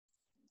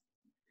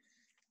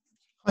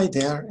Hi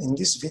there. In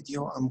this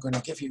video, I'm going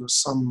to give you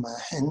some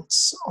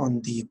hints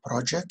on the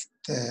project.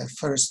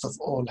 First of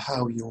all,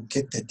 how you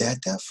get the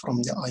data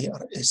from the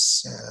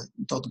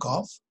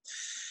irs.gov,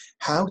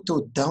 how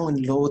to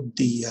download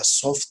the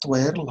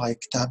software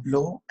like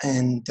Tableau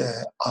and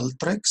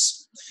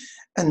Alteryx,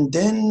 and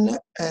then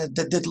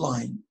the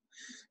deadline.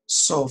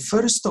 So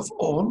first of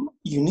all,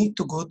 you need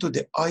to go to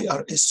the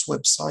IRS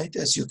website.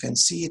 As you can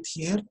see it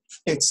here,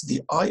 it's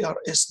the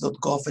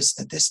irs.gov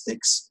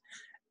statistics.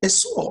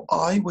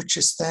 SOI, which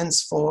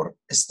stands for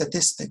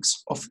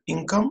Statistics of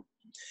Income.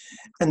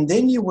 And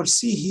then you will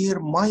see here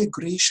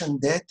migration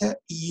data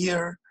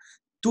year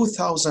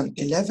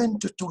 2011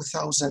 to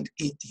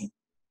 2018.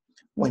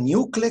 When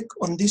you click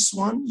on this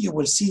one, you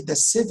will see the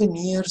 7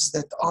 years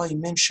that I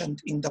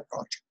mentioned in the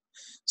project,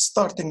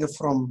 starting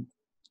from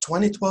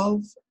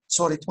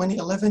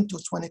 2011 to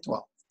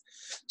 2012.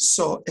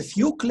 So if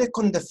you click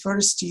on the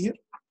first year,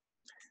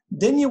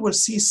 then you will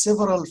see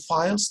several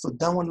files to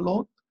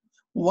download.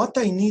 What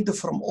I need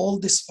from all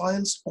these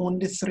files,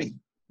 only 3.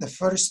 The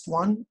first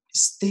one,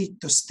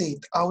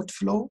 state-to-state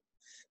outflow.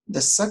 The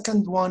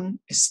second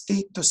one,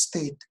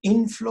 state-to-state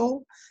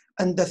inflow.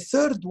 And the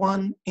third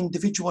one,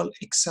 individual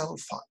Excel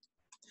file.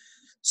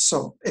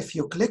 So if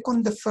you click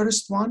on the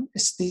first one,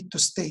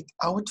 state-to-state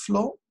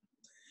outflow,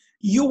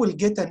 you will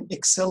get an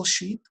Excel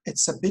sheet.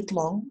 It's a bit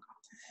long.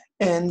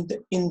 And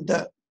in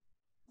the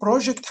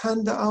project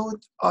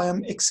handout, I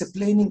am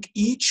explaining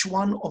each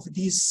one of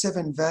these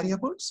 7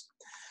 variables.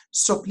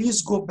 So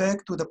please go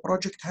back to the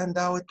project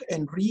handout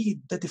and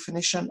read the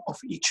definition of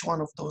each one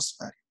of those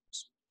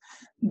variables.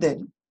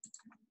 Then,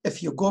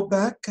 if you go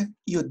back,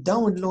 you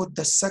download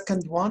the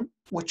second one,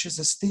 which is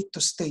a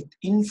state-to-state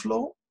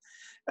inflow,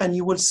 and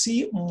you will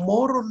see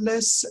more or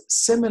less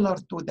similar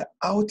to the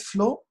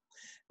outflow.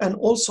 And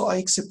also I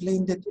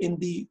explained it in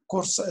the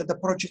course, the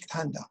project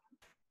handout.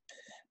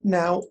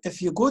 Now,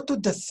 if you go to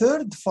the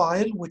third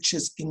file, which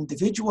is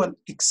individual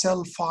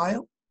Excel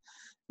file,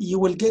 you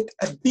will get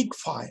a big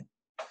file.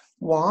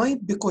 Why?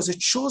 Because it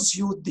shows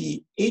you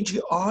the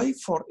AGI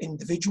for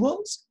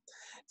individuals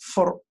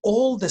for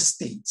all the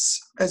states.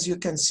 As you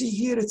can see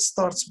here, it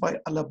starts by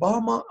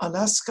Alabama,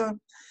 Alaska,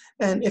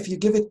 and if you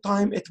give it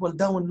time, it will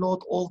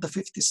download all the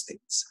 50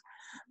 states.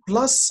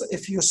 Plus,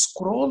 if you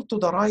scroll to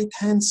the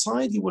right-hand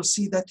side, you will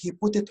see that he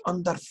put it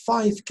under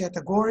 5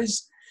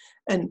 categories,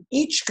 and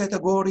each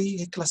category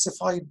he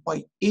classified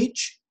by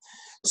age.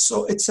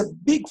 So it's a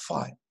big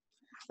file.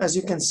 As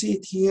you can see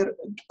it here,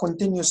 it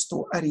continues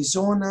to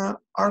Arizona,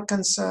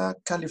 Arkansas,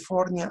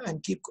 California,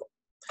 and keep going.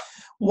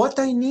 What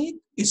I need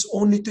is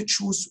only to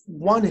choose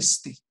one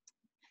state.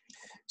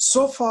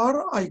 So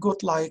far, I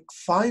got like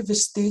 5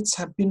 states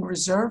have been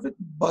reserved,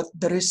 but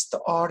the rest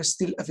are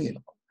still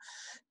available.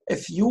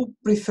 If you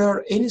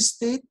prefer any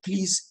state,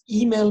 please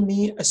email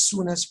me as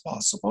soon as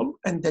possible.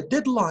 And the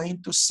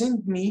deadline to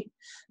send me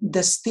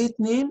the state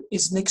name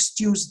is next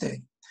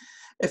Tuesday.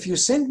 If you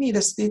send me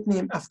the state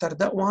name after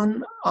that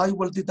one, I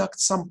will deduct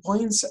some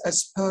points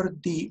as per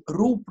the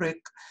rubric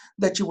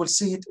that you will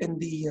see it in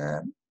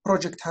the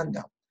project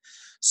handout.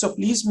 So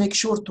please make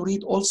sure to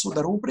read also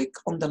the rubric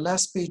on the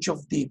last page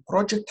of the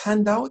project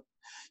handout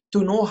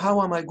to know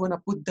how am I going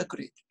to put the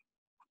grade.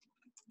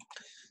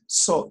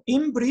 So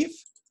in brief,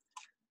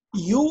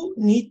 you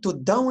need to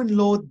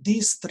download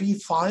these 3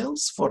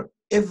 files for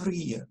every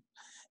year.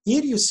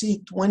 Here you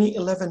see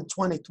 2011,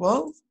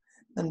 2012.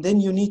 And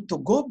then you need to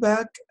go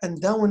back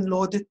and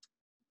download it.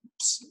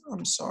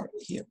 I'm sorry,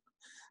 here.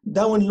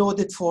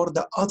 Download it for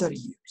the other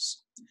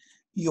years.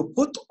 You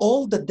put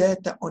all the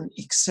data on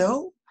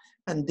Excel,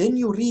 and then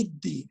you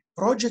read the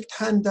project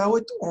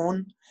handout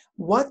on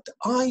what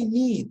I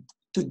need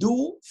to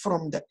do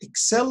from the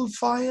Excel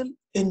file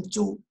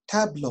into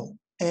Tableau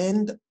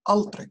and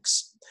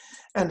Alteryx.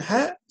 And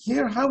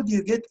here, how do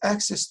you get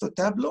access to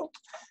Tableau?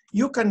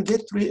 You can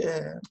get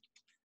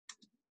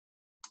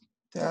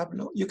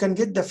Tableau. You can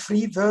get the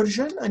free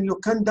version and you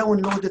can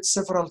download it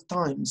several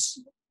times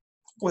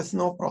with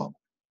no problem.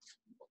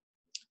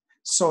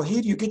 So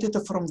here you get it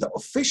from the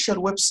official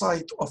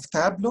website of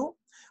Tableau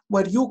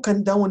where you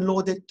can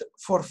download it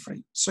for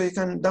free. So you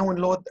can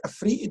download a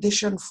free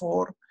edition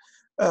for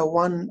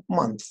 1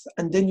 month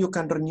and then you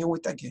can renew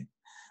it again.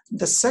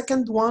 The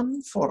second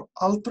one for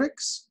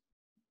Alteryx,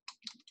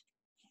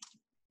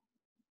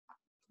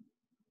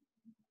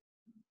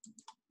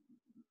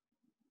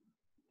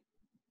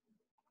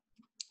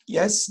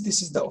 yes,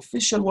 this is the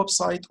official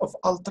website of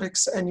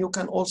Alteryx, and you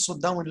can also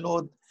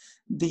download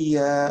the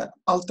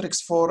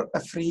Alteryx for a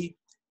free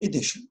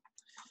edition.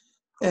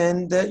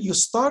 And you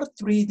start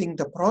reading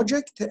the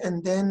project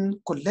and then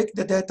collect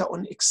the data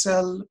on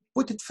Excel,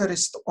 put it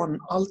first on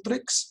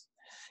Alteryx.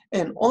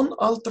 And on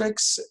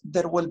Alteryx,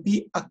 there will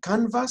be a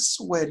canvas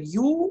where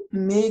you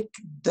make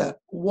the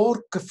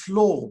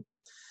workflow.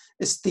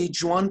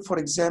 Stage 1, for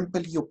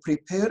example, you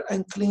prepare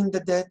and clean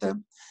the data.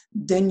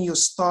 Then you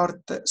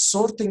start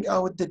sorting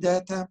out the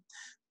data,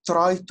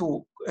 try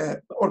to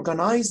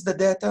organize the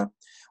data.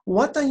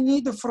 What I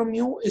need from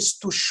you is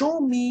to show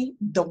me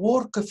the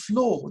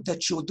workflow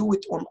that you do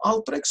it on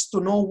Alteryx to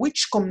know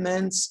which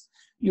commands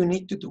you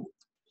need to do.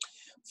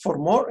 For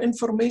more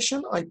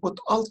information, I put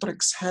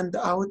Alteryx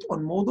handout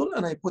on Moodle,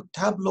 and I put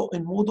Tableau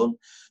in Moodle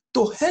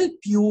to help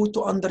you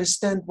to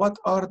understand what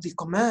are the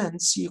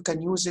commands you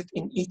can use it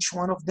in each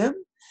one of them.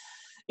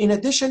 In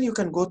addition, you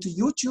can go to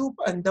YouTube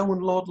and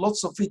download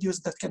lots of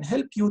videos that can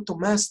help you to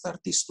master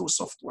these two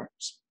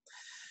softwares.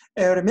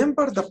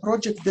 Remember the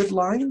project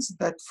deadlines,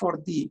 that for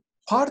the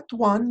part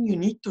 1, you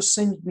need to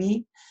send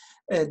me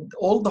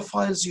all the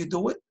files you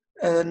do it,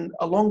 and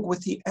along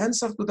with the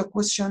answer to the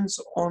questions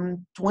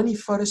on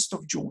 21st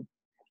of June.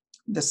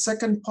 The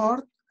second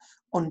part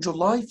on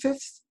July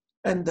 5th,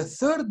 and the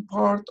third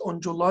part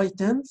on July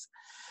 10th.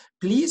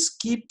 Please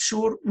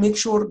make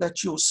sure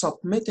that you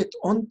submit it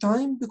on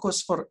time,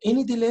 because for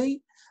any delay,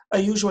 I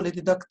usually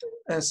deduct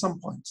some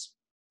points.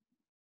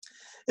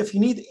 If you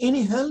need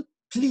any help,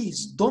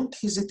 please don't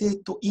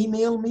hesitate to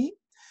email me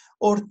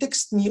or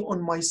text me on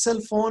my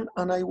cell phone,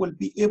 and I will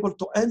be able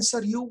to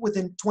answer you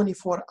within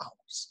 24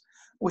 hours.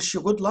 Wish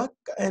you good luck,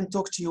 and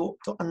talk to you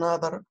to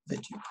another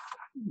video.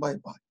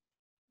 Bye-bye.